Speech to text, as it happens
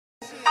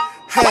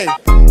Hey.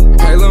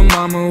 Hey lil'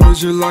 mama,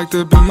 would you like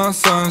to be my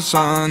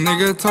sunshine?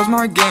 Nigga, touch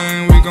my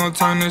game, we gon'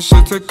 turn this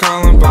shit to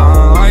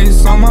Columbine.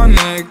 Ice on my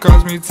neck,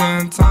 cost me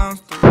 10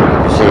 times. You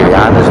see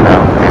behind us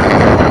now.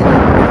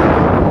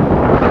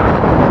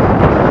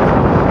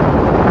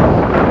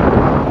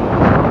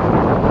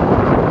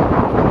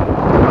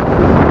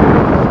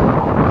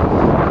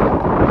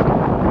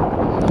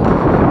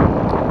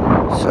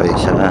 So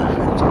it's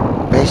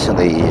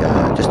basically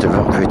just a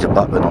run through to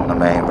Blackburn on the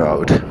main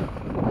road,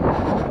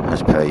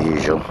 as per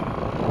usual.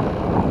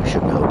 We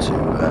should be able to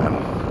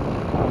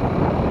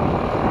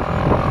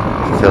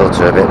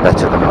filter a bit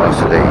better than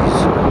most of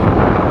these.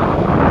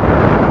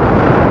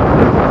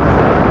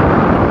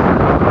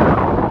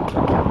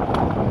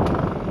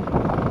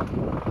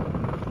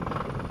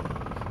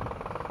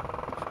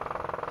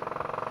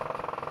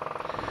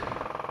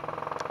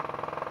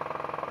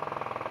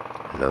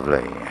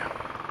 Lovely.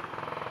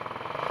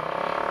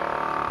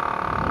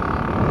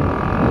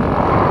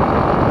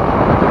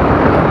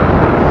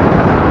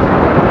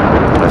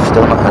 I've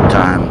still not had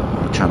time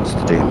or chance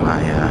to do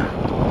my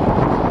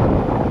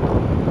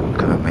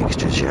current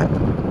mixtures yet.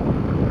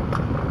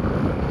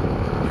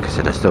 Like I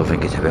said, I still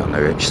think it's a bit on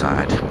the rich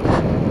side.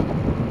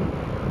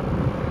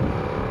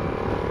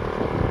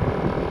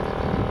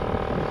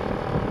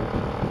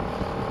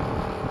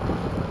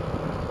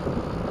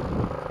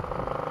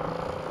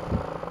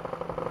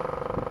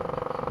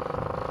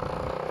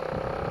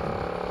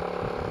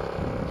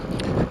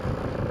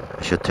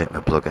 I should take my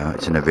plug out,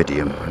 it's an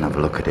iridium, and have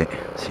a look at it,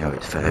 see how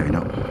it's faring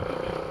up.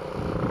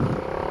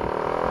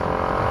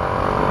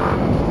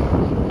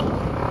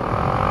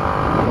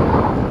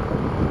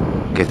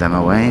 Give them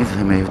a wave,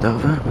 they moved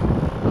over.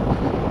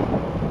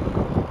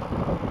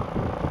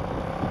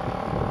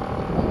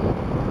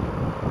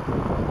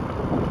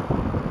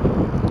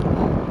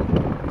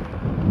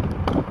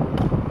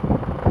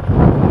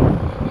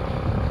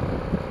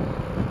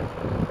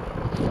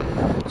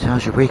 So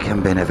how's your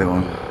weekend been,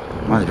 everyone?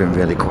 Mine's been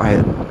really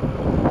quiet.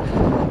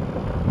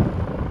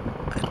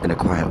 It's been a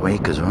quiet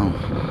week as well.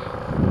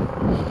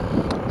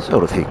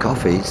 Sold a few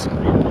coffees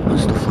and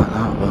stuff like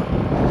that,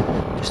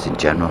 but just in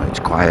general it's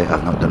quiet.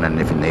 I've not done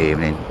anything in the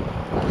evening.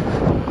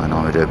 I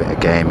normally do a bit of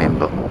gaming,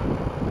 but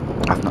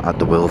I've not had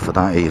the will for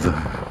that either.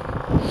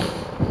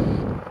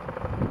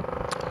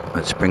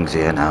 But spring's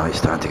here now, it's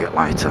starting to get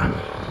lighter,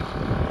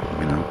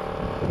 you know.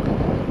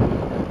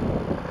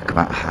 Come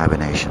out of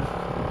hibernation.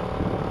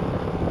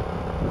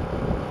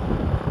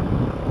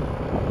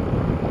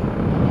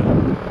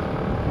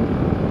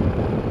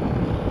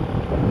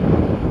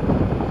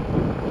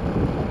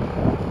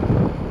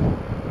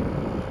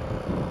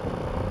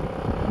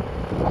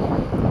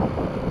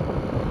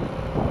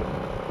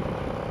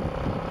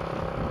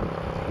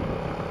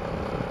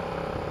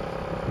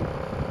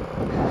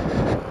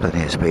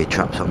 Plenty of speed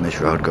traps on this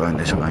road going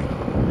this way.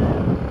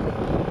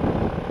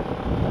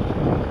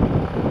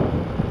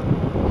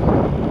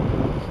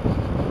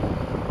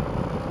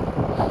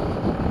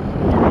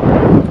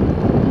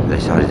 They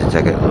decided to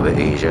take it a little bit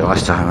easier.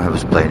 Last time I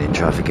was playing in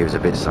traffic it was a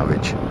bit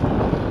savage. You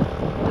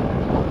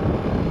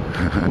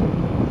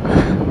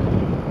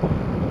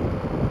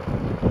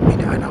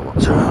never know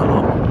what's around.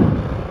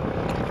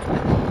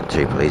 Look.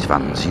 2 police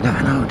vans, you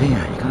never know, do you?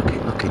 You gotta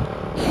keep looking.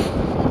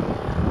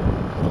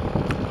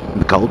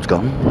 The cold's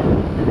gone.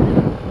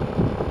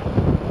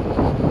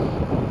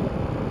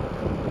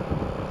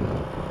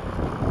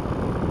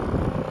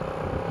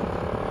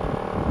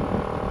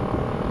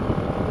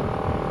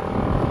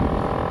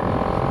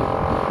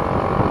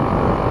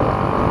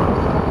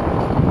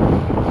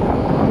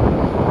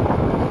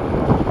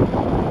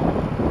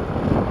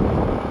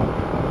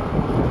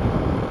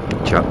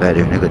 Chap there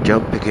doing a good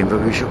job picking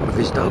rubbish up with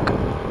his dog.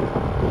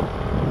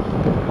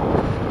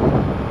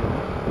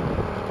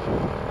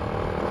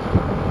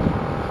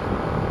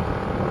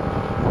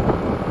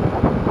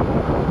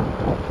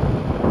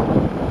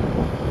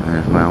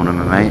 One of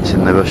my mates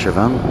in the Bushy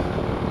van.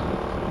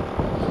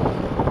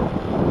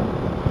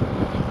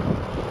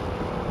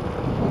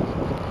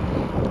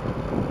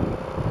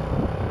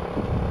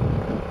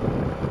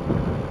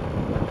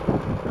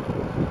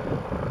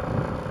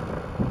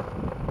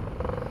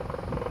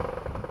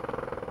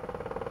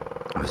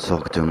 I was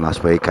talking to him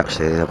last week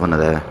actually. They had one of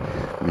their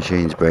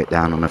machines break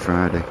down on a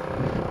Friday.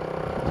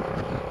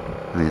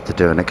 They had to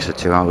do an extra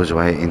 2 hours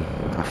waiting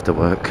after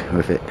work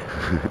with it.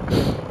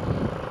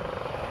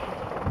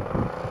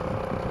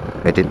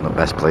 They didn't look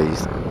best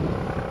pleased.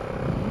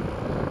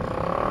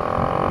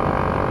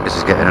 This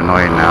is getting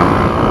annoying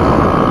now.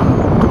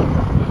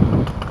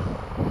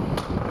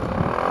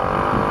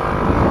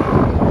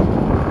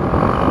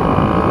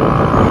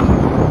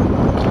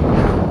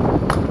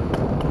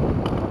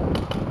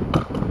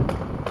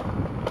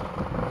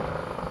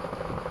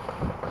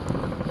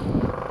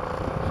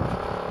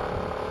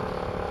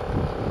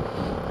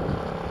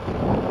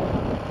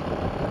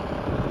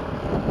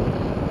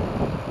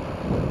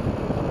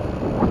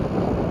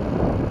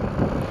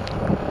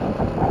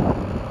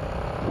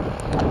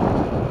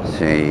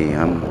 See,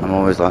 I'm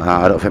always like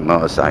that. I don't think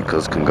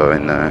motorcycles can go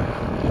in there.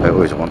 I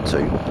always want to.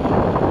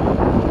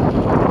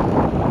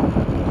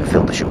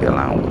 feel they should be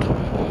allowed.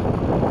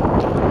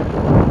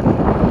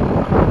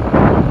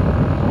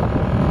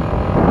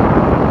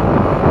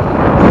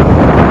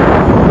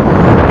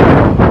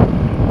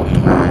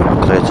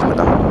 Cleared some of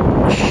that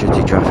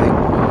shitty traffic.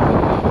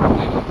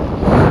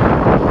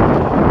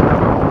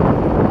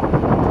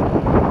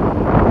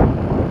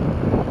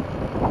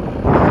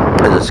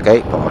 There's a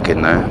skate park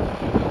in there.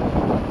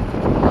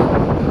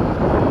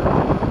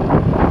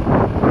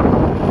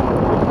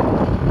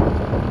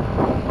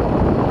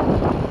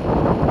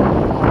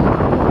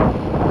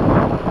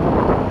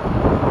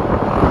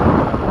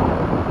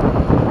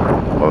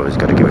 Always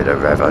got to give it a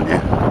rev, haven't you?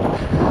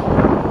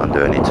 I'm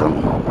doing it on.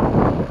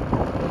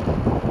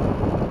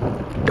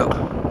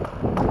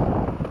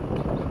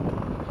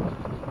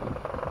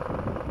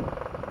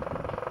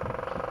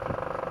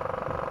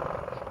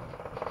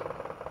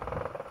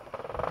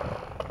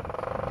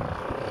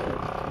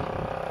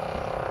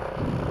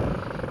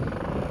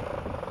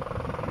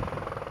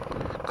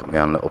 Could be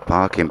on a little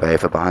parking bay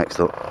for bikes.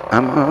 Look,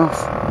 I'm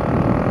off.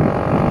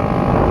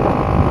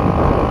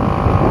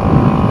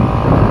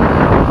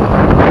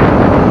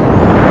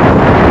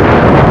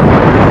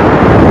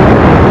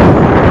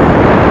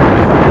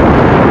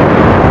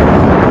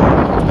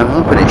 I'm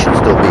hoping it should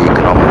still be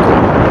economical,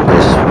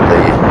 this with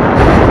the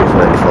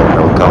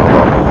 34mm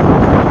carbon.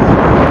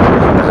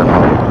 As I'm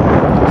not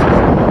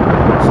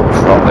full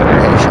throttling it,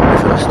 it should be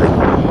thirsty.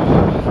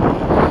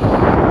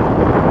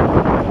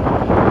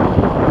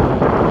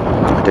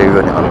 I do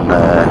run it on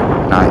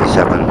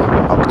 97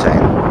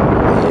 octane,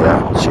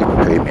 the super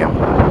premium.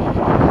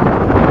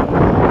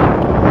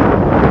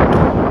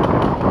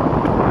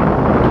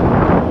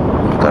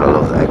 Gotta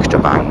love the extra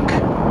bang.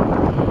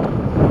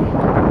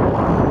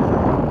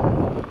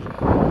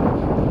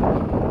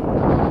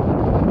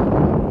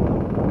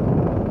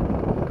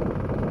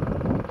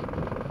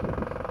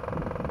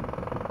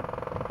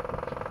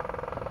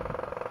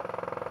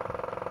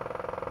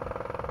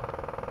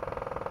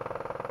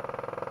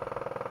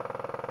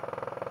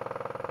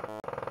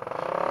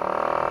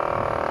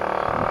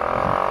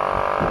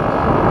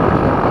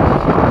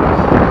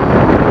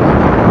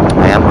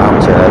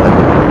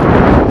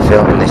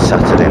 Filming this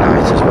Saturday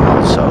night as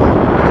well, so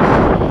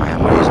I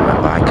am using my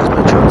bike as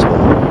my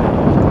transport.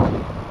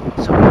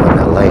 So we're having a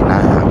late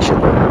night action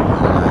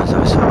as I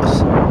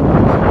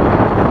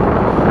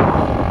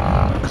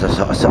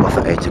sort of set off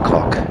at 8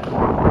 o'clock.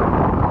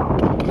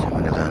 Too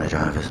many learner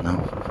drivers now.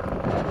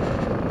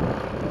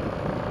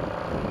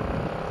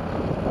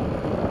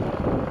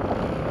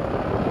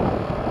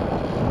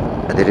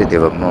 I did it the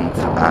other month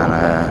and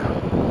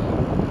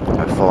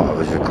I thought I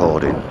was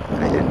recording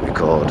and it didn't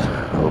record.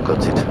 I was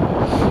gutted.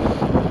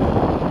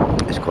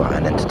 It's quite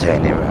an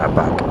entertaining ride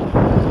back.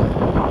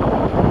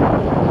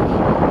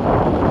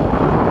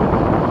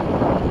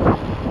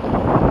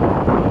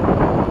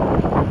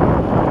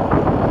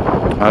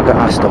 I got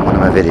asked on one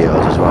of my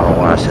videos as well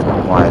when I said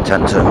why I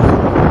tend to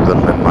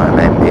run with my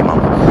main beam on.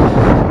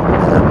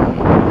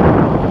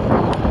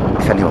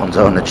 If anyone's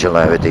owned a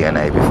Gilera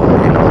DNA before,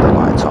 you know the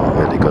lights aren't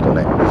really good on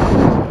it.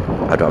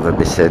 I'd rather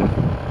be thin.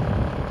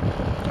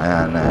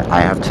 And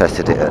I have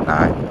tested it at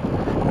night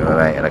with my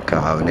mate in a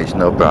car and it's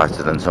no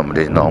brighter than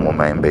somebody's normal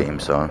main beam,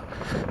 so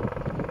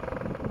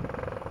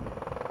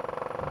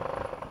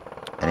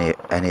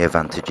any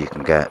advantage you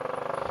can get.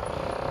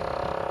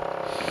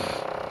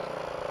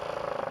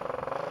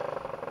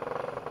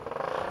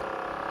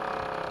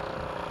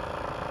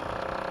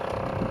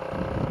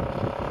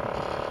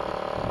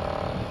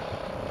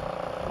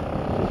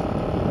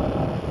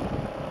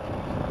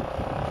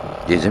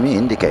 Using me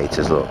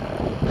indicators, look,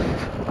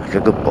 like a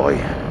good boy.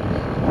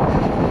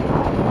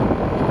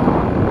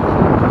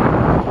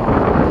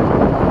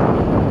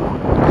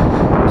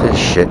 There's a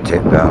shit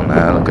tip down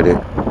there, look at it.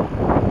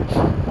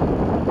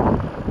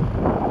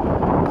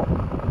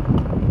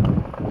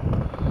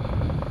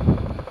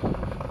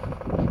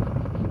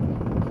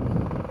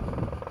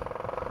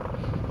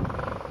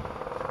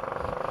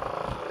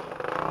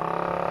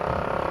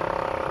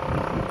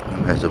 I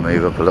may as well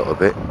move up a little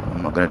bit.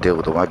 I'm not going to deal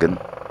with the wagon.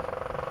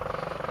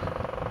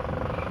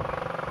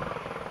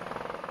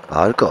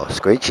 Hardcore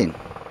screeching.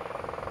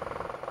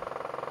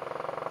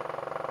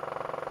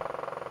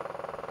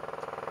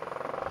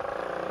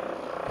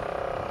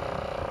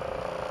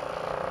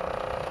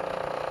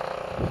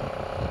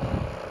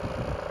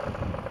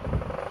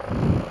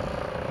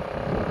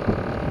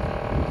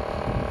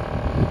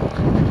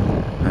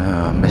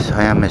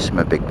 I am missing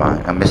my big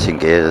bike. I'm missing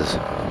gears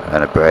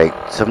and a brake.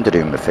 Something to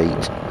do with my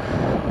feet.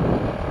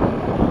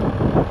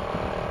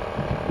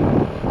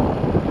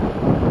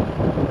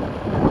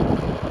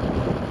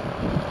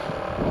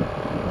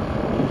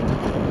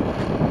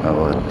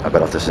 Oh, I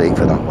got off the seat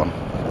for that one.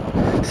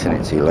 Seen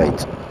it too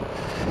late.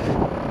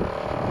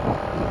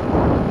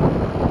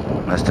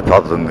 That's the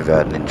problem with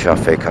riding in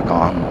traffic. I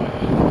can't.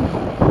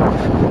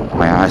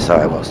 My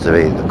eyesight wants to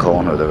be the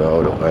corner of the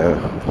road up there.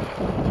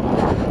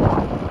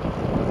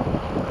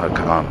 I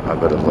can't. I've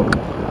got to look.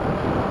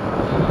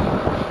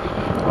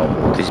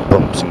 Oh, these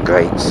bumps and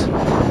grates.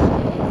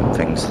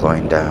 Things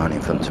slowing down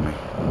in front of me.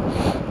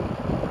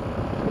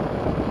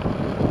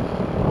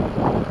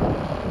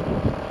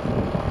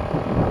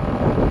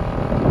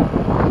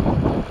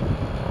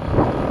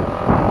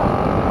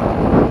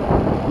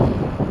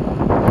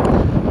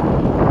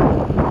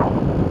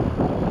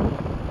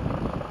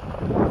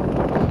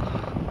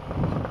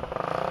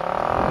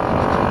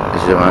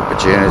 an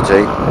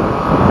opportunity.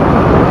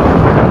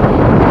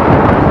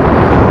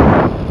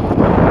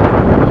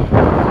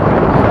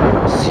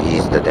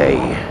 Seize the day.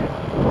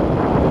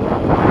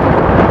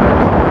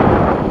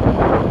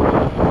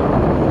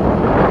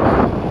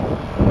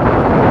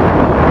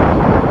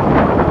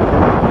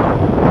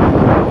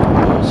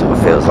 Sort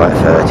of feels like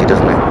 30,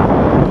 doesn't it?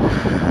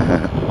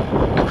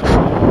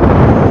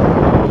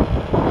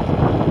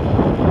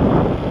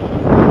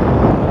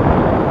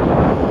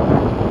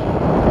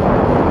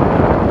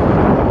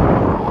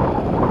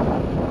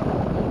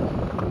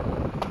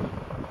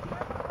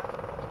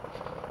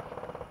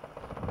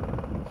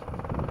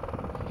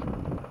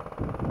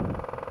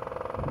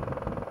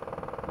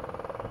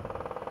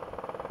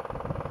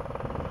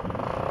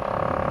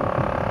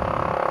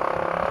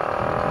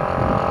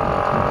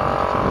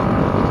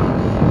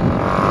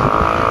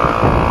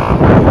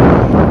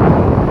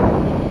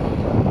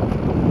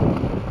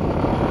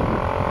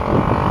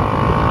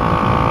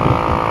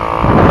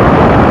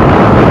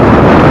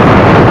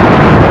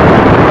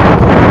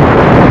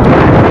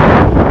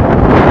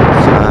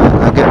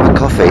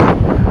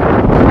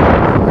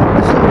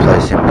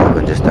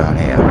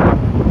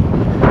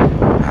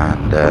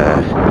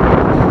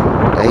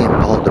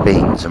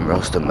 And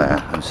roast them there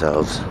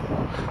themselves,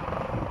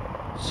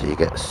 so you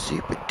get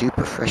super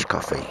duper fresh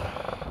coffee.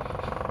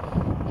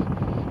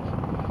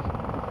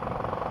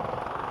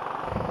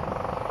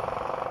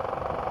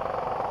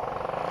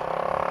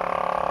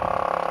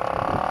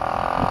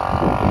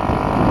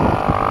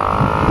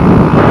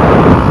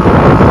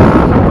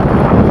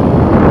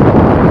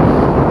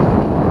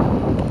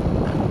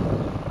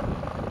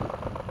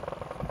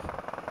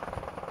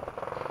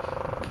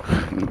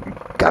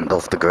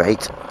 Gandalf the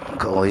Great,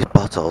 got all these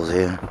bottles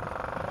here.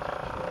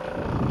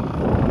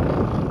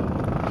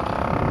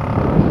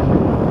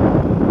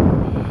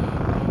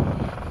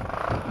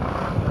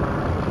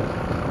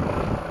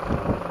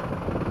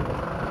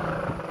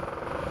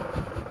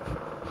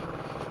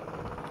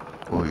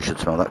 Oh, you should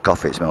smell that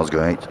coffee, it smells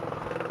great.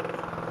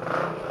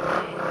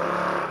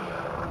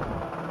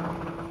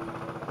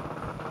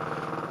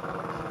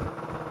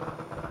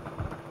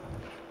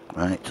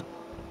 Right,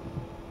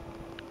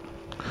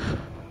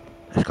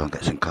 let's go and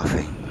get some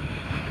coffee.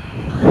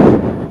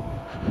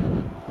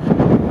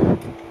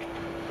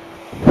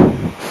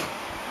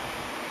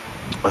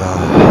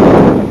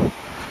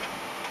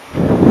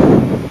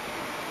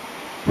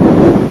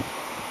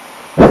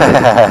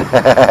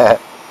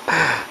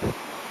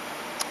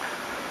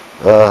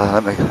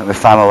 Let me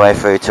find my way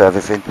through to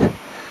everything.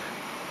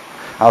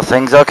 How's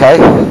things? Okay?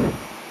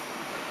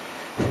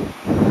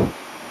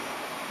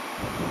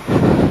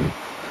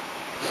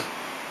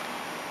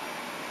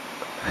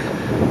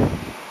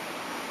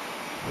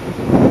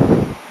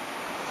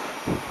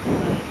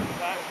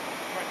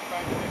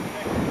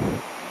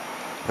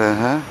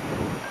 Uh-huh.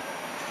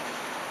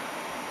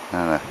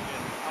 No.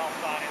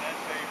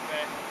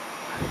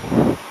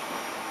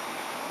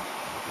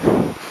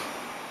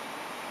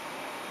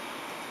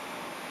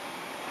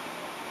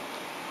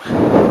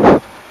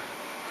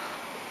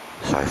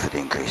 Sorry for the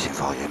increase in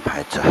volume, I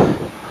had to,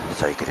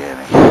 so you could hear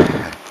me.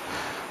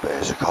 But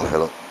here's a coffee,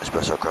 look,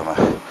 espresso crema,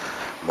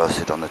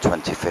 roasted on the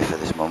 25th of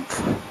this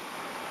month.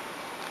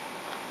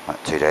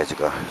 Like 2 days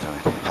ago.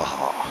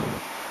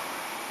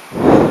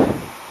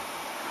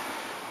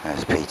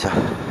 There's Peter.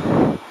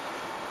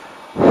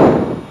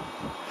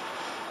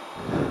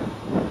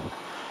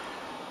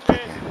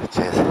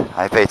 Cheers.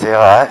 Hi Peter, you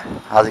alright?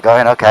 How's it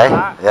going? Okay?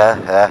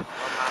 Yeah.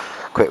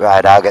 Quick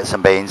ride out, get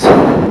some beans. See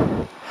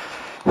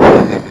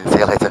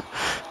you later.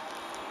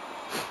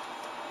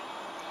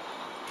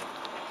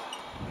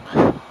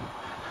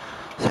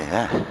 So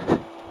yeah,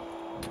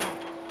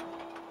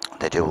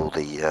 they do all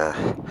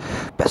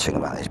the best thing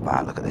about this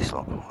bike. Look at this,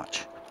 look,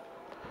 watch.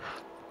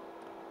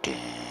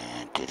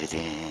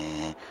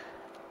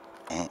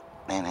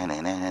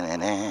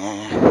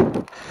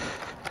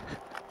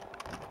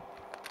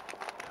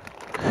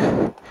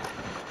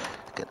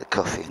 Get the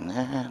coffee in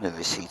there, the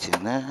receipt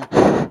in there.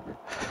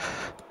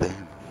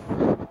 Boom,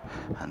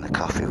 and the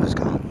coffee was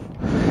gone.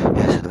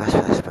 Yeah, so the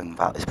best thing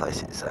about this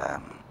place is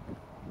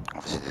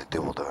obviously they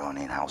do all their own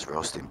in-house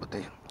roasting, but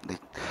they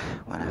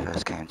when I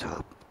first came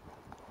to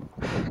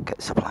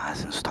get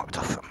supplies and stocked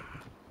off them,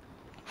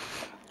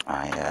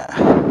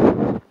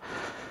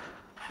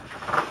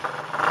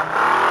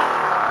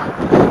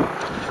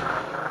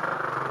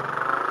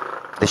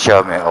 they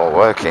showed me it all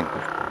working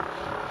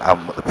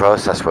and what the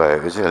process were.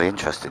 It was really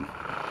interesting.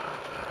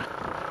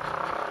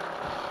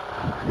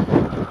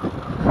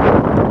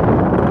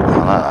 I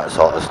like that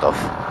sort of stuff.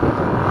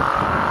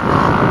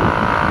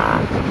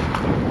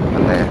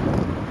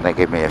 And they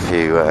give me a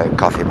few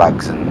coffee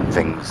bags and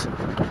things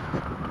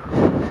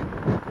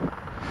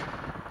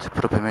to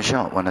put up in my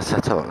shop when I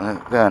set up. They're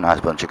a very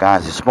nice bunch of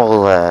guys. A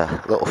small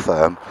little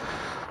firm.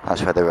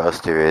 That's where the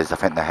roaster is. I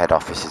think the head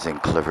office is in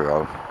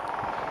Clitheroe.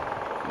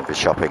 The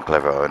shop in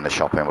Clitheroe and the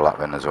shop in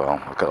Blackburn as well.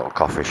 Like a little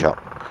coffee shop.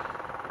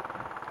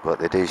 But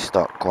they do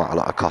stock quite a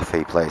lot of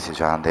coffee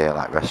places around here,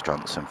 like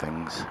restaurants and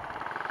things.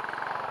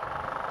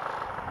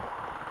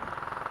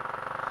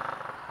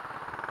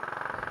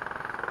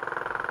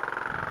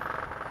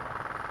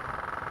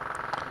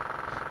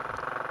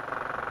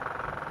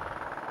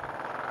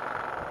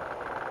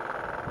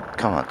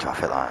 Come on,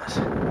 traffic lights.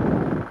 Look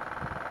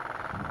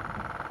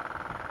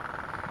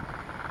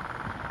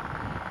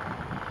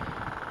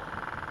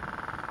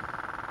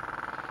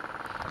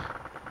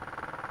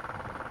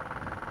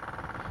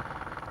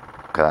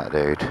at that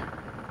dude.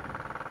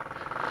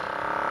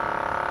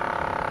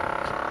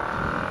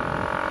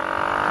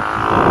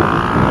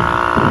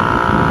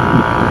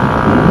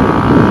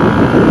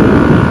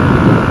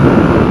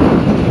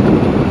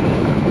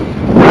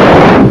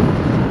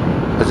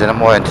 There's a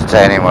more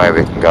entertaining way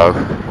we can go.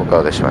 We'll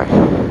go this way.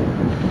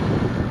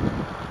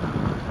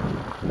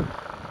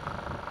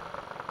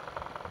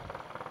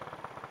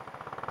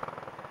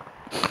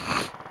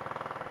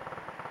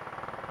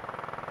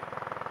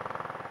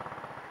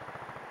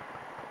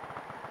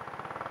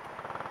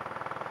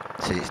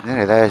 See, it's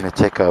nearly there as my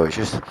tico,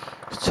 it's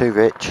too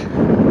rich.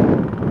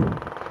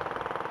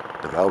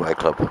 The railway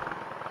club.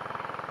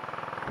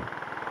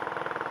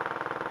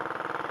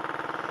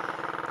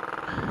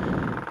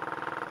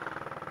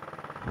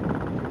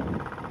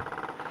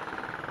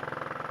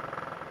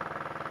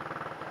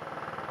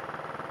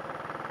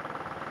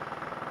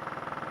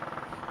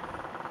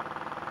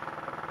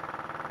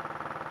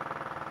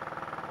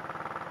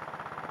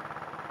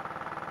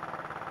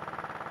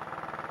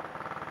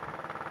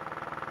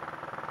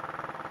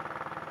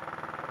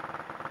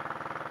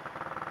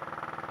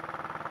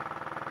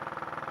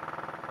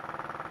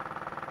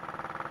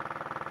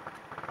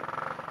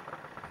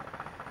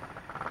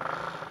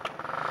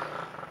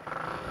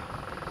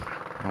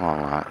 Come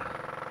on, right.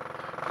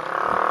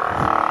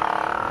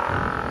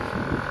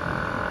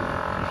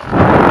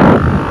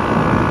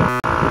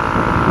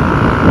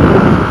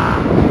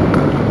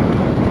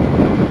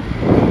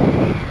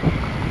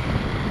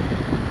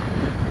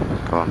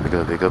 Come on,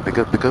 bigger, bigger,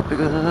 bigger, bigger,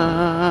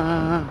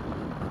 bigger.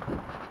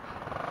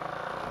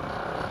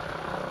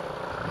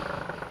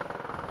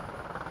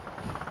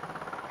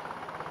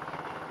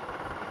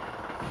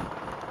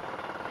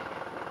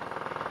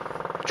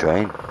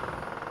 Train.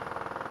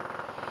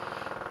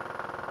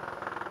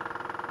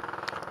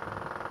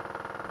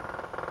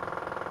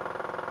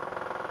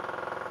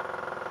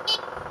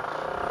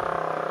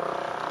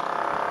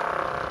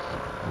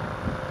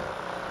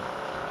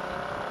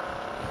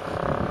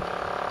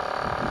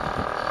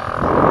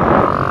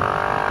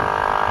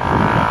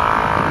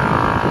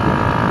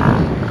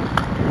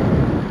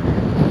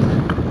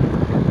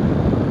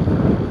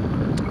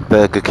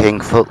 Burger King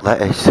foot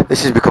lettuce.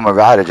 This has become a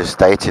rider just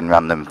stating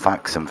random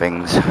facts and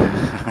things.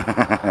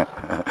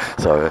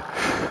 Sorry.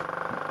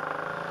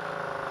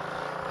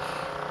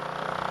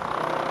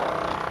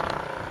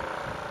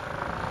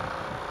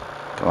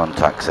 Come on,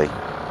 taxi.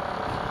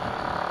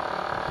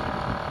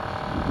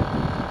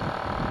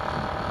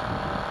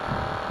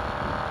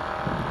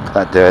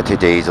 That dirty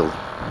diesel.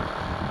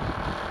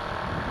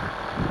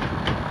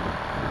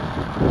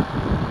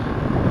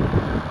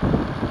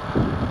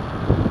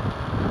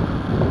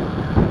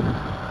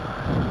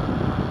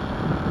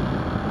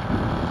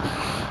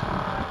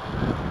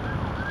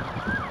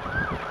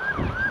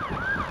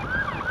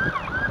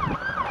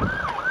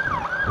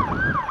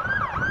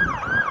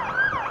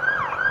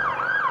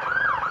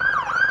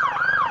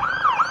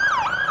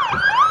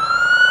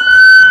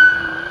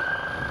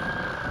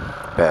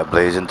 Bit of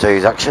Blues and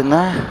Twos action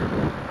there.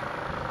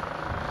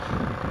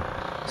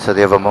 So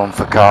the other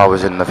Mumford car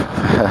was in the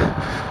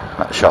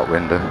that shop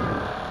window.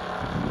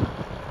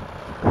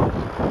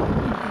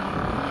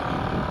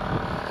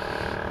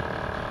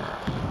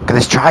 Look at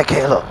this trike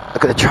here,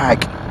 look at the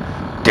trike.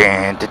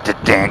 Dan, dan,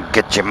 dan, dan,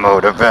 get your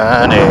motor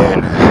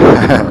running.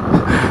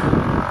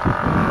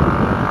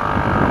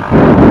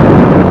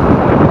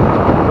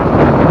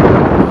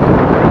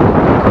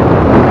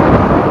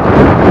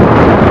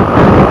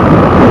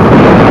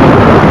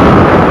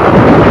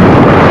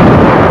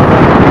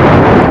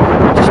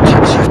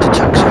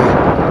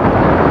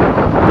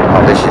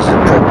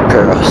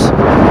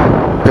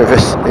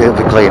 He'll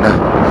be cleaner.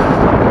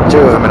 Two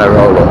of them in a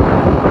row.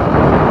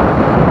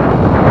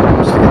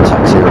 Must be a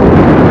taxi roll.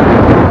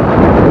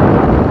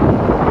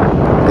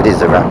 It is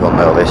the rat run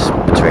though, this,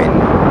 between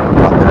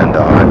Blackburn and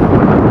Darwin.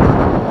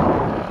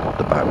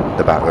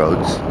 The back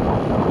roads.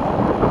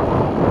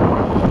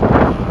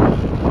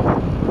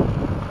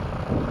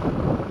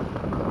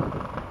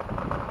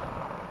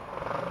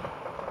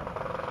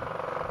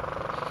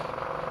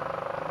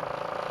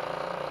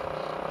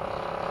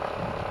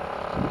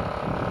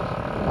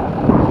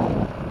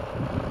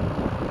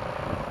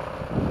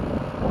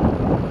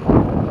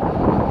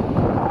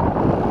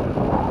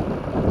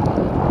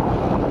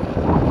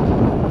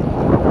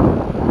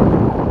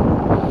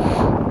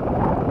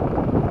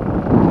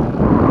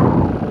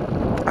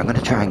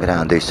 Try and go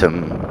down and do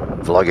some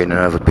vlogging in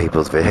other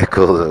people's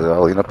vehicles as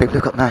well. You know, people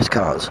who've got nice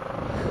cars.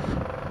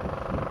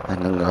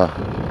 And then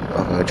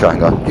I'm going to try and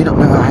go, do you not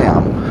know who I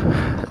am?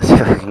 See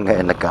if I can get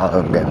in the car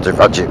and get them to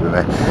Roger with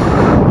me.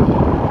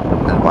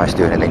 And whilst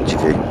doing an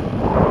interview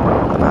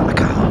about the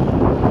car.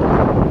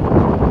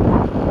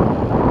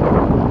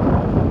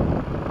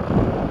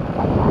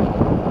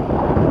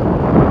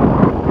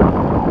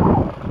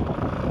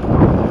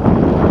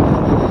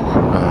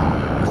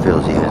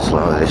 Feels even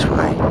slower this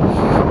way.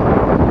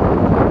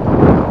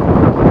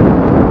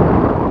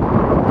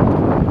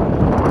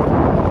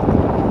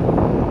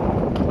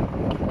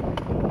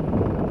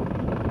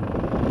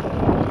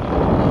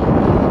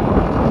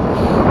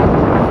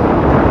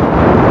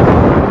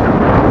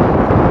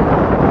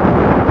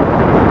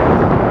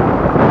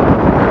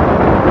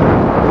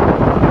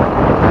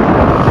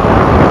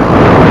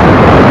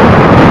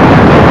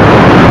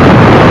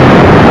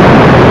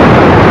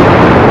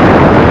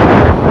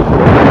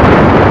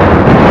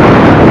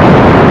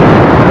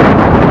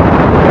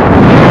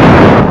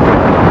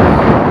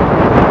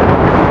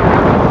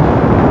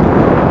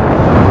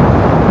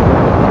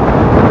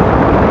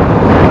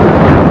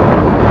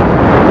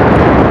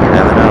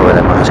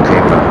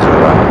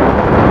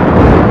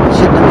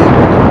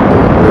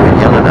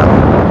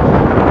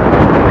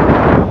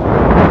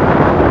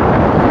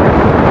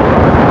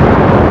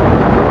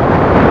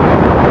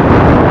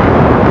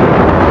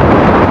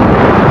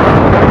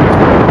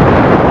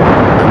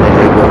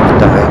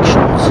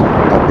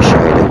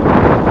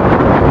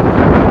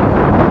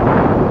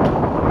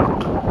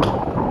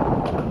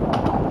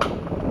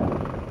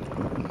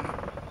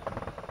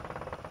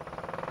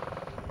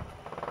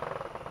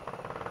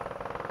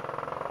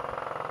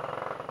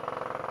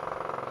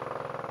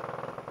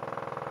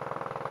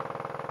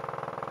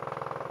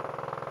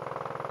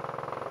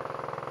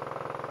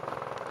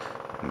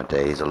 My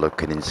days are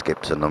looking in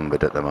skips are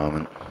numbered at the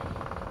moment.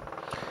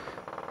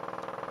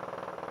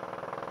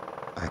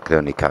 I can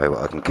only carry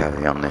what I can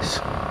carry on this.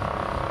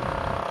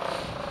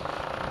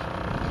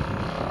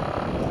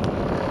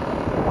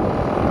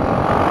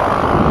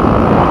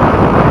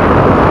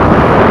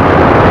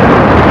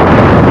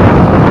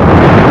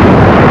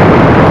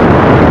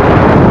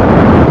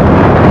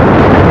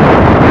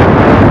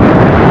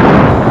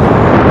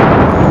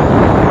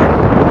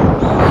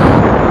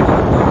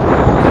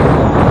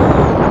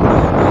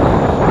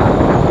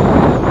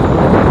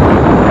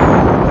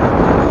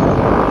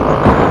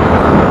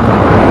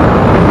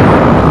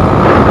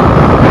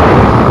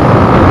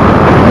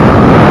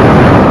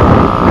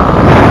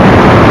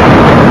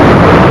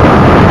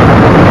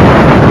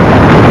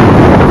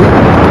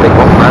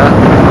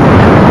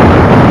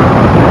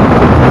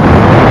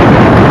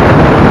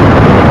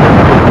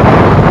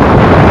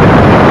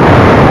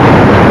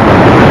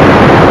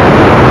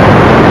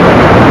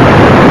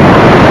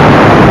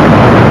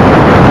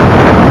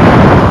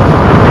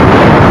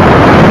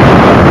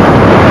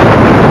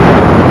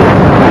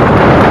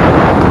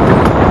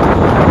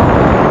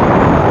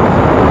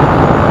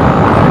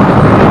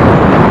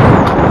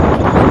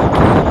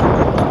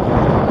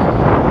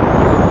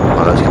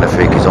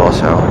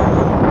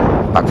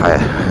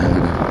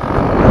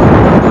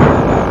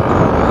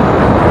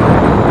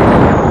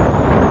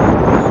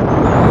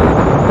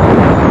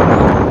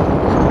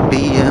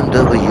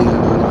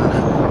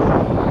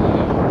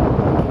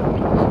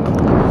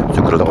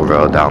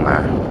 Down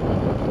there.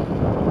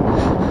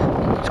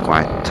 It's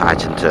quite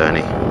tight and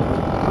turny.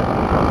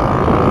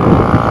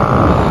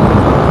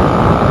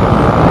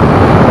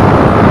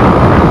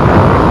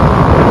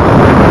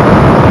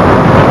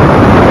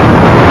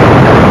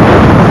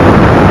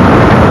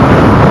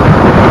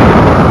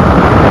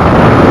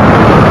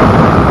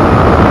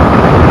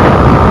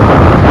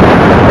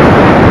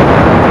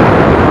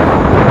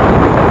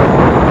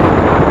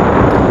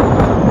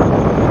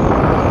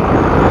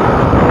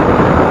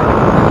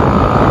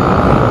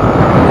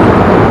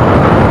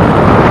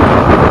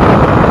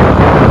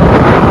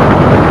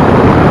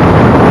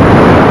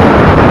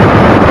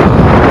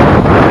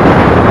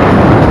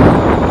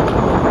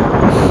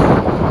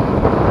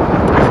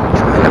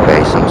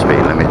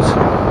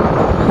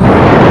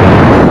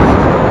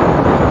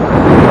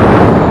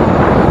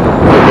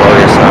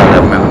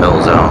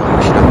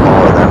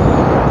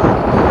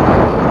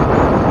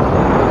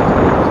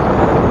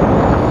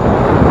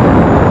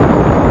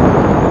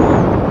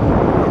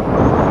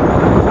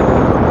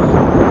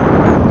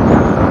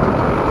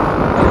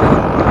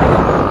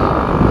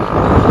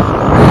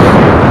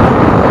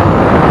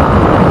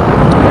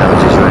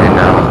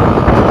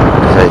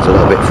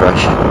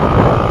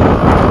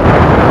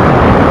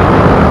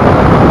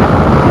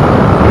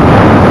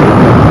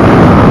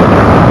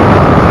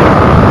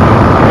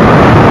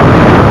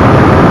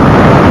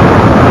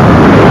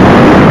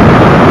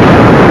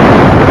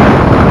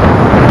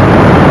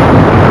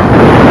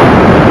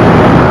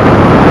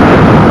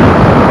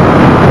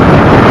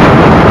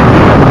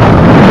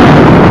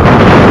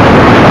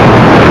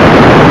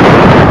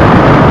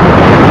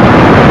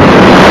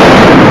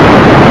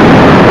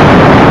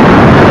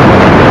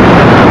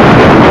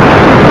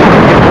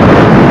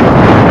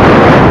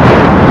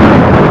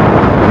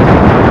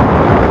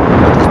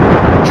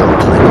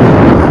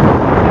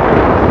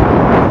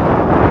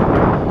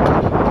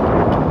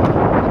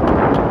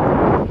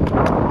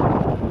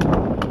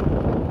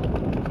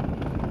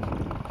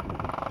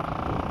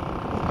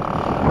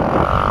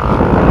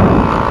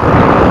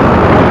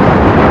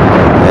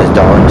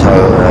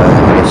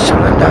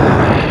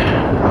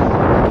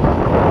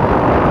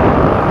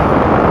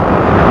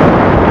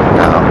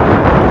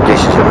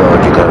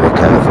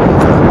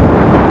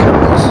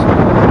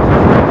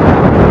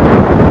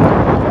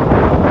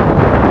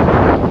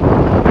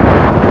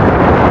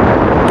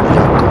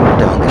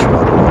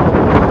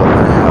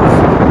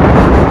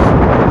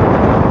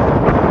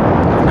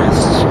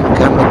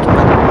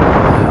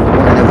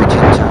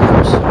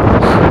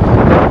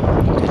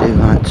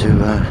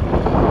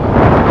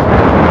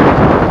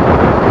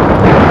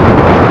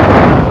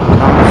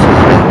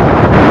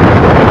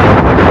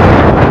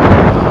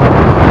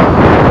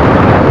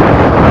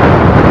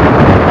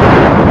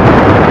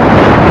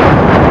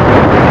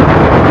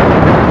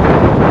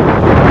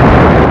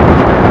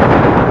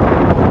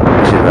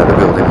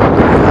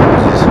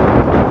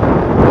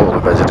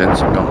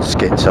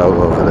 Skits out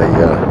over the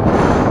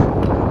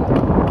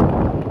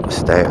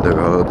state of the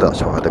road.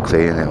 That's why they're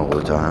cleaning it all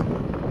the time.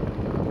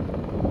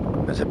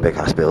 There's a big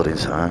ass building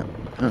site.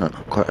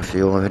 Quite a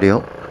few already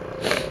up.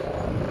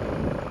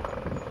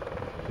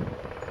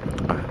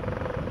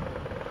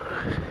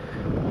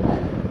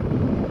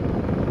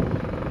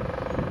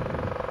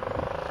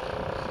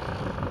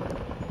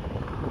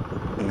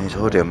 And there's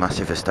already a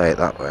massive estate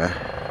that way.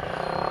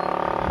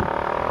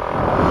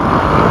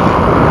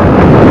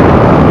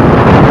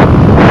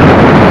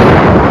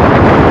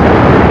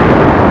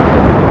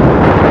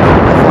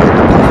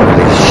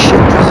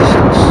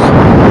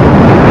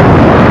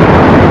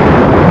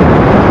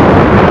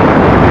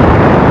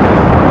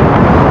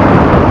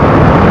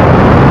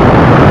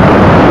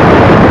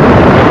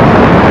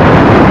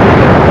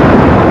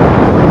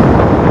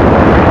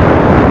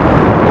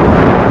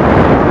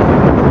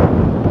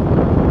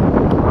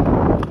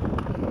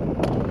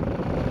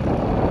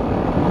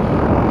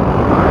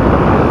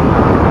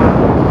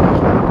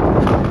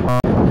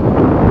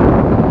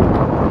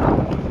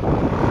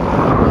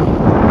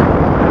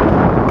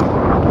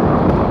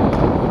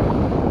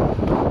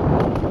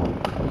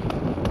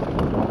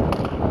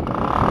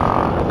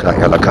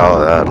 the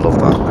car, I'd love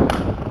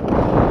that.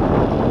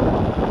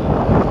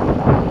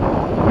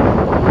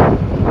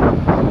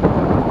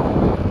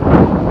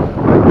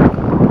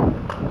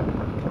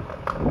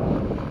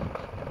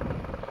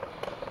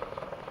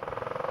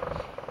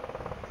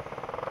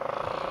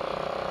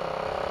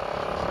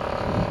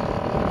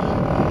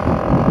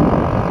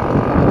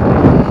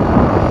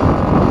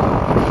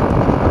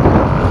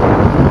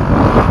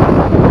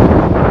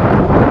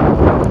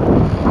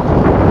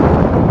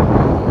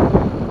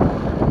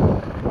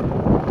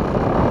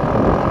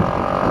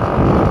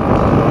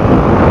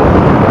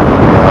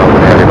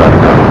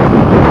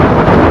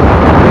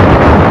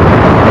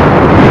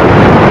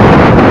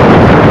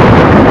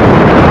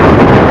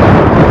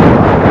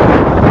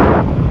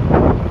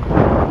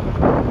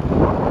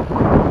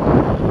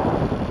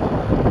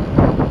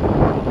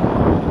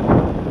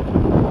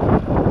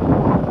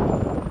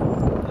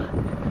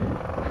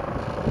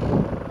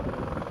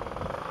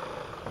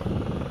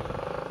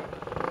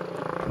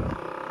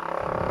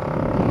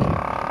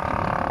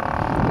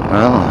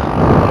 Well,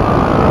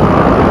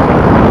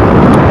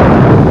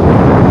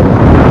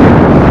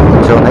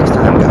 until next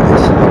time,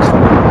 guys.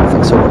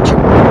 Thanks for watching.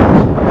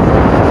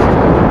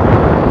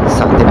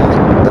 Saturday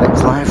night, the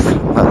next live.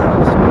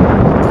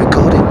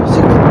 Recording.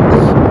 See you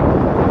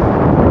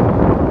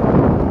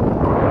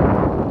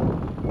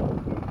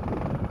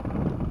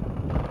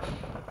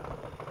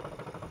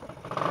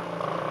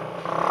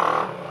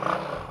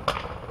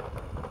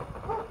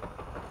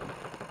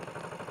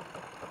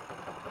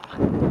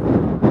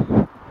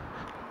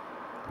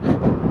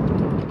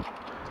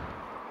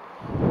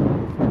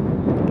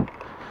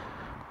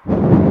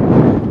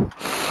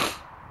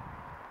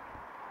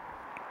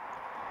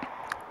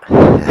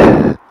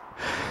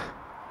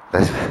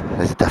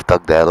There's a deaf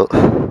dog there, look.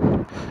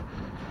 I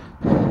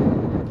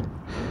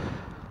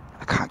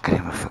can't get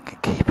in my fucking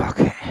key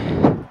pocket.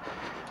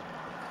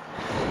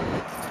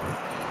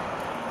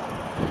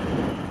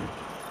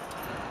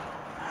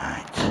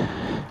 Right.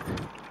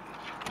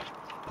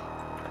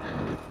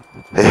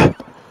 Here.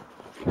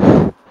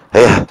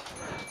 Here.